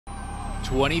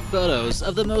20 photos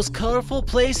of the most colorful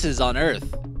places on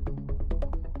Earth.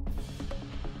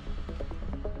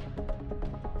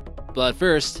 But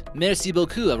first, merci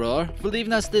beaucoup, Aurore, for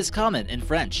leaving us this comment in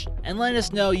French, and letting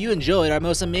us know you enjoyed our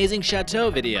most amazing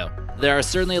chateau video. There are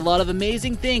certainly a lot of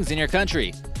amazing things in your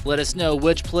country. Let us know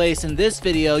which place in this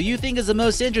video you think is the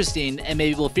most interesting, and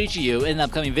maybe we'll feature you in an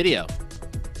upcoming video.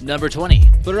 Number 20.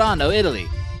 Burano, Italy.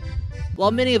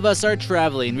 While many of us are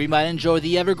traveling, we might enjoy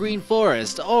the evergreen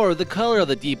forest or the color of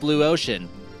the deep blue ocean.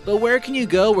 But where can you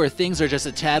go where things are just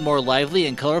a tad more lively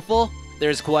and colorful?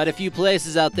 There's quite a few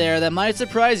places out there that might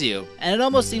surprise you, and it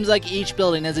almost seems like each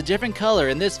building is a different color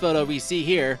in this photo we see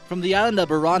here from the island of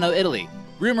Burano, Italy.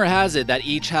 Rumor has it that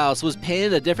each house was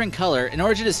painted a different color in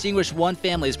order to distinguish one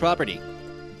family's property.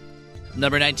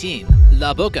 Number 19.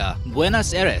 La Boca,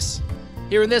 Buenos Aires.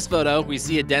 Here in this photo, we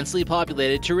see a densely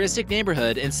populated touristic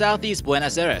neighborhood in southeast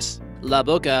Buenos Aires. La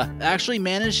Boca actually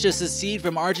managed to secede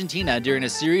from Argentina during a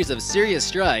series of serious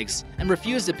strikes and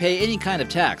refused to pay any kind of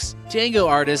tax. Tango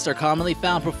artists are commonly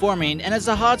found performing, and it's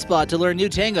a hotspot to learn new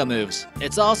tango moves.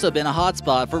 It's also been a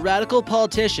hotspot for radical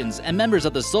politicians and members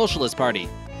of the Socialist Party.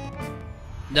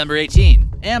 Number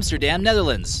 18. Amsterdam,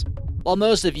 Netherlands. While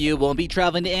most of you won't be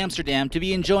traveling to Amsterdam to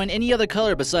be enjoying any other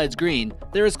color besides green,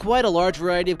 there is quite a large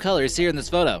variety of colors here in this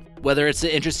photo. Whether it's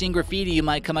the interesting graffiti you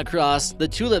might come across, the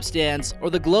tulip stands,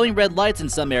 or the glowing red lights in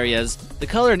some areas, the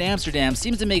color in Amsterdam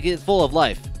seems to make it full of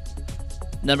life.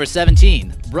 Number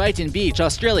 17. Brighton Beach,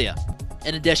 Australia.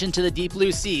 In addition to the deep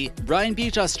blue sea, Brighton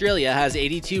Beach, Australia has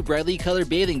 82 brightly colored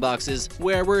bathing boxes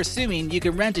where we're assuming you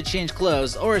can rent to change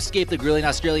clothes or escape the grilling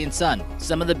Australian sun.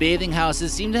 Some of the bathing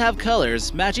houses seem to have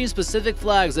colors matching specific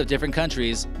flags of different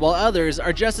countries, while others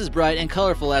are just as bright and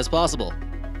colorful as possible.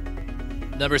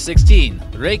 Number 16.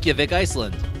 Reykjavik,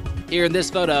 Iceland. Here in this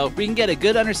photo, we can get a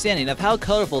good understanding of how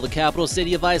colorful the capital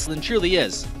city of Iceland truly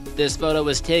is. This photo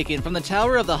was taken from the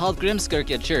tower of the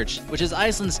Hallgrímskirkja Church, which is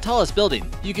Iceland's tallest building.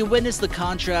 You can witness the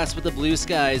contrast with the blue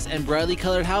skies and brightly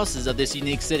colored houses of this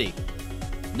unique city.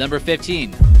 Number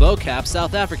 15. Kaap,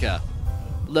 South Africa.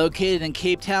 Located in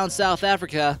Cape Town, South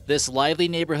Africa, this lively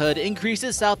neighborhood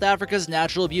increases South Africa's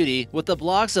natural beauty with the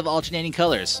blocks of alternating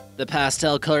colors. The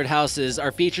pastel-colored houses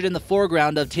are featured in the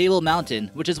foreground of Table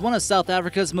Mountain, which is one of South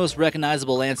Africa's most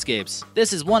recognizable landscapes.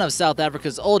 This is one of South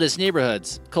Africa's oldest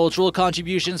neighborhoods. Cultural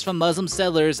contributions from Muslim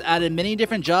settlers added many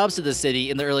different jobs to the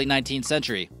city in the early 19th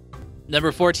century.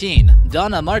 Number 14.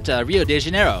 Dona, Marta, Rio de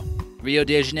Janeiro. Rio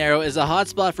de Janeiro is a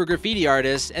hotspot for graffiti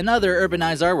artists and other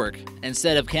urbanized artwork.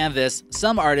 Instead of canvas,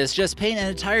 some artists just paint an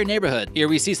entire neighborhood. Here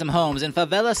we see some homes in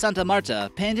Favela Santa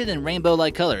Marta painted in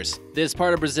rainbow-like colors. This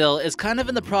part of Brazil is kind of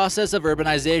in the process of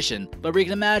urbanization, but we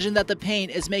can imagine that the paint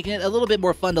is making it a little bit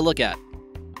more fun to look at.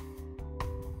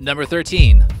 Number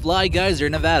 13. Fly Geyser,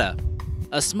 Nevada.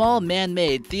 A small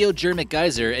man-made theogermic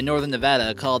geyser in northern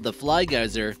Nevada called the Fly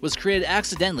Geyser was created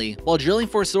accidentally while drilling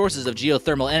for sources of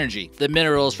geothermal energy. The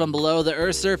minerals from below the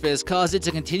Earth's surface caused it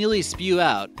to continually spew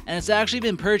out, and it's actually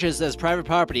been purchased as private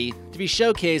property to be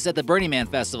showcased at the Burning Man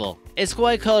Festival. It's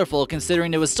quite colorful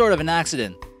considering it was sort of an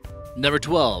accident. Number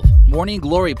 12. Morning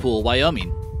Glory Pool,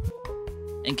 Wyoming.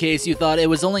 In case you thought it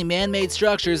was only man-made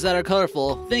structures that are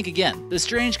colorful, think again. The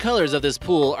strange colors of this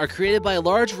pool are created by a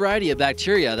large variety of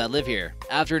bacteria that live here.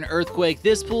 After an earthquake,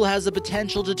 this pool has the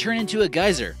potential to turn into a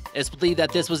geyser. It's believed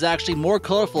that this was actually more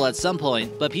colorful at some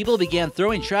point, but people began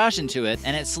throwing trash into it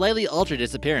and it slightly altered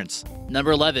its appearance.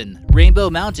 Number 11. Rainbow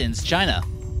Mountains, China.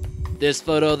 This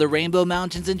photo of the Rainbow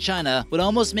Mountains in China would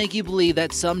almost make you believe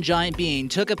that some giant being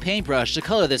took a paintbrush to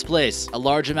color this place. A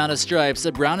large amount of stripes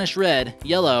of brownish red,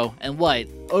 yellow, and white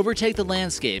overtake the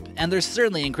landscape, and they're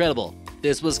certainly incredible.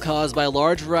 This was caused by a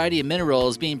large variety of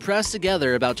minerals being pressed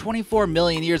together about 24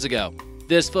 million years ago.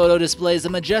 This photo displays the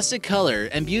majestic color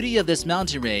and beauty of this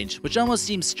mountain range, which almost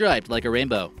seems striped like a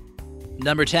rainbow.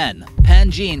 Number 10.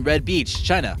 Panjin Red Beach,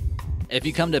 China. If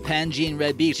you come to Panjin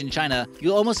Red Beach in China,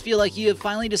 you'll almost feel like you have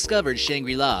finally discovered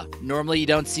Shangri-La. Normally you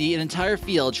don't see an entire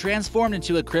field transformed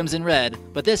into a crimson red,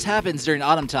 but this happens during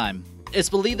autumn time. It's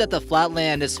believed that the flat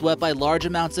land is swept by large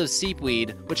amounts of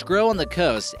seepweed, which grow on the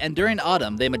coast, and during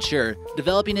autumn they mature,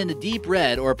 developing into deep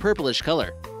red or purplish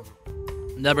color.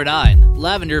 Number 9.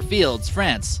 Lavender Fields,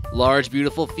 France. Large,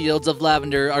 beautiful fields of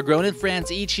lavender are grown in France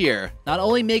each year, not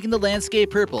only making the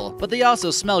landscape purple, but they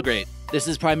also smell great. This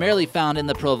is primarily found in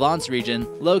the Provence region,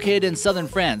 located in southern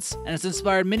France, and it's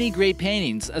inspired many great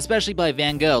paintings, especially by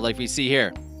Van Gogh like we see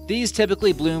here. These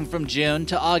typically bloom from June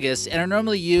to August and are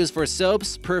normally used for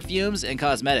soaps, perfumes, and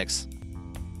cosmetics.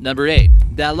 Number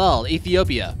 8. Dalal,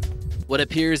 Ethiopia. What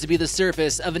appears to be the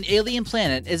surface of an alien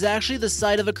planet is actually the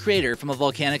site of a crater from a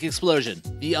volcanic explosion.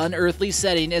 The unearthly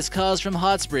setting is caused from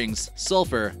hot springs,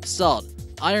 sulfur, salt,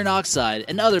 iron oxide,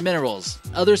 and other minerals.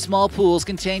 Other small pools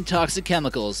contain toxic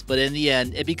chemicals, but in the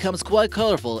end, it becomes quite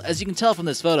colorful, as you can tell from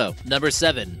this photo. Number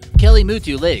 7.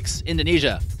 Kelimutu Lakes,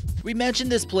 Indonesia. We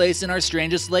mentioned this place in our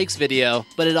Strangest Lakes video,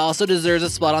 but it also deserves a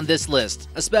spot on this list,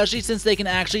 especially since they can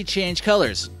actually change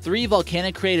colors. 3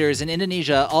 volcanic craters in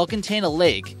Indonesia all contain a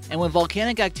lake, and when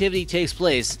volcanic activity takes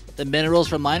place, the minerals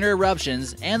from minor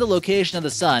eruptions and the location of the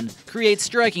sun create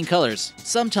striking colors.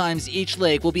 Sometimes each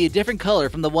lake will be a different color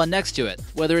from the one next to it.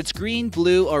 Whether it's green,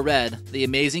 blue, or red, the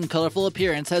amazing colorful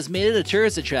appearance has made it a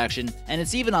tourist attraction, and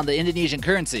it's even on the Indonesian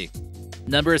currency.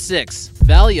 Number 6.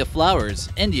 Valley of Flowers,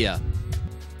 India.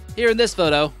 Here in this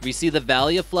photo, we see the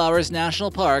Valley of Flowers National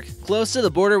Park close to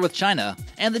the border with China,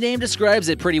 and the name describes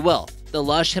it pretty well. The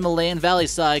lush Himalayan valley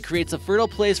side creates a fertile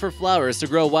place for flowers to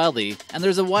grow wildly, and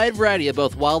there's a wide variety of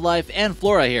both wildlife and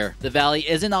flora here. The valley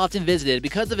isn't often visited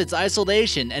because of its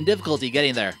isolation and difficulty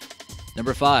getting there.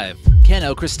 Number 5.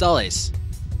 Cano Cristales.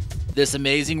 This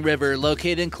amazing river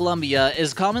located in Colombia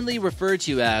is commonly referred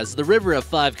to as the River of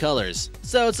 5 Colors,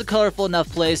 so it's a colorful enough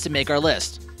place to make our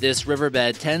list. This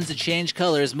riverbed tends to change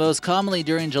colors most commonly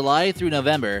during July through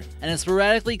November, and is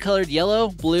sporadically colored yellow,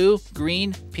 blue,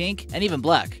 green, pink, and even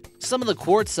black. Some of the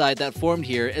quartzite that formed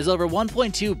here is over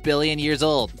 1.2 billion years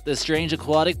old. The strange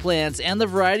aquatic plants and the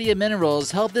variety of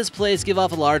minerals help this place give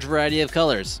off a large variety of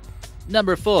colors.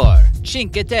 Number 4.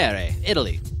 Cinque Terre,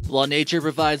 Italy. While nature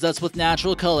provides us with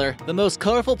natural color, the most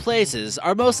colorful places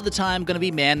are most of the time going to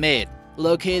be man-made.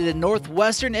 Located in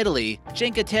northwestern Italy,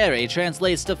 Cinque Terre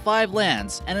translates to 5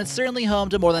 lands, and it's certainly home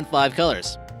to more than 5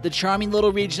 colors. The charming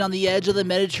little region on the edge of the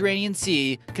Mediterranean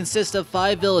Sea consists of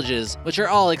 5 villages, which are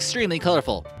all extremely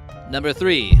colorful. Number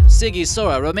 3.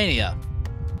 Sighisoara, Romania.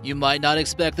 You might not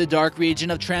expect the dark region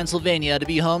of Transylvania to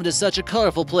be home to such a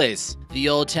colorful place. The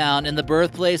old town and the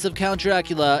birthplace of Count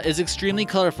Dracula is extremely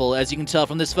colorful, as you can tell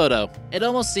from this photo. It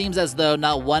almost seems as though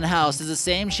not one house is the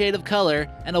same shade of color,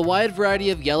 and a wide variety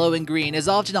of yellow and green is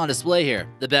often on display here.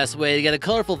 The best way to get a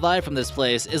colorful vibe from this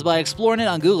place is by exploring it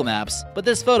on Google Maps, but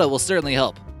this photo will certainly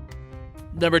help.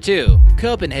 Number 2.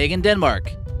 Copenhagen,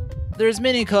 Denmark. There's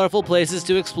many colorful places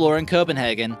to explore in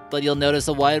Copenhagen, but you'll notice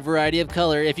a wide variety of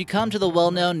color if you come to the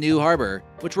well-known New Harbor,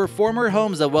 which were former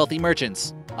homes of wealthy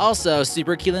merchants. Also,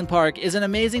 Superkilen Park is an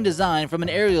amazing design from an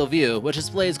aerial view, which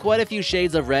displays quite a few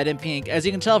shades of red and pink, as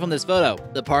you can tell from this photo.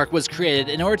 The park was created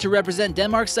in order to represent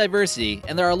Denmark's diversity,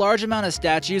 and there are a large amount of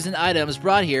statues and items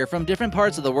brought here from different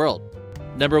parts of the world.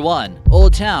 Number 1.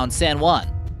 Old Town, San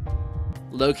Juan.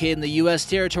 Located in the U.S.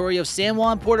 territory of San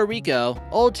Juan, Puerto Rico,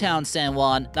 Old Town San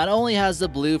Juan not only has the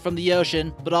blue from the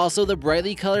ocean, but also the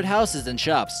brightly colored houses and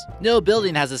shops. No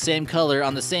building has the same color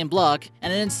on the same block,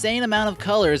 and an insane amount of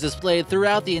color is displayed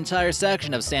throughout the entire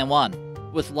section of San Juan.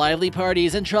 With lively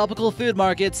parties and tropical food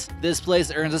markets, this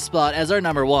place earns a spot as our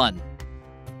number 1.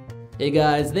 Hey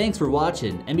guys, thanks for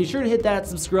watching, and be sure to hit that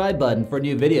subscribe button for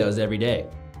new videos every day.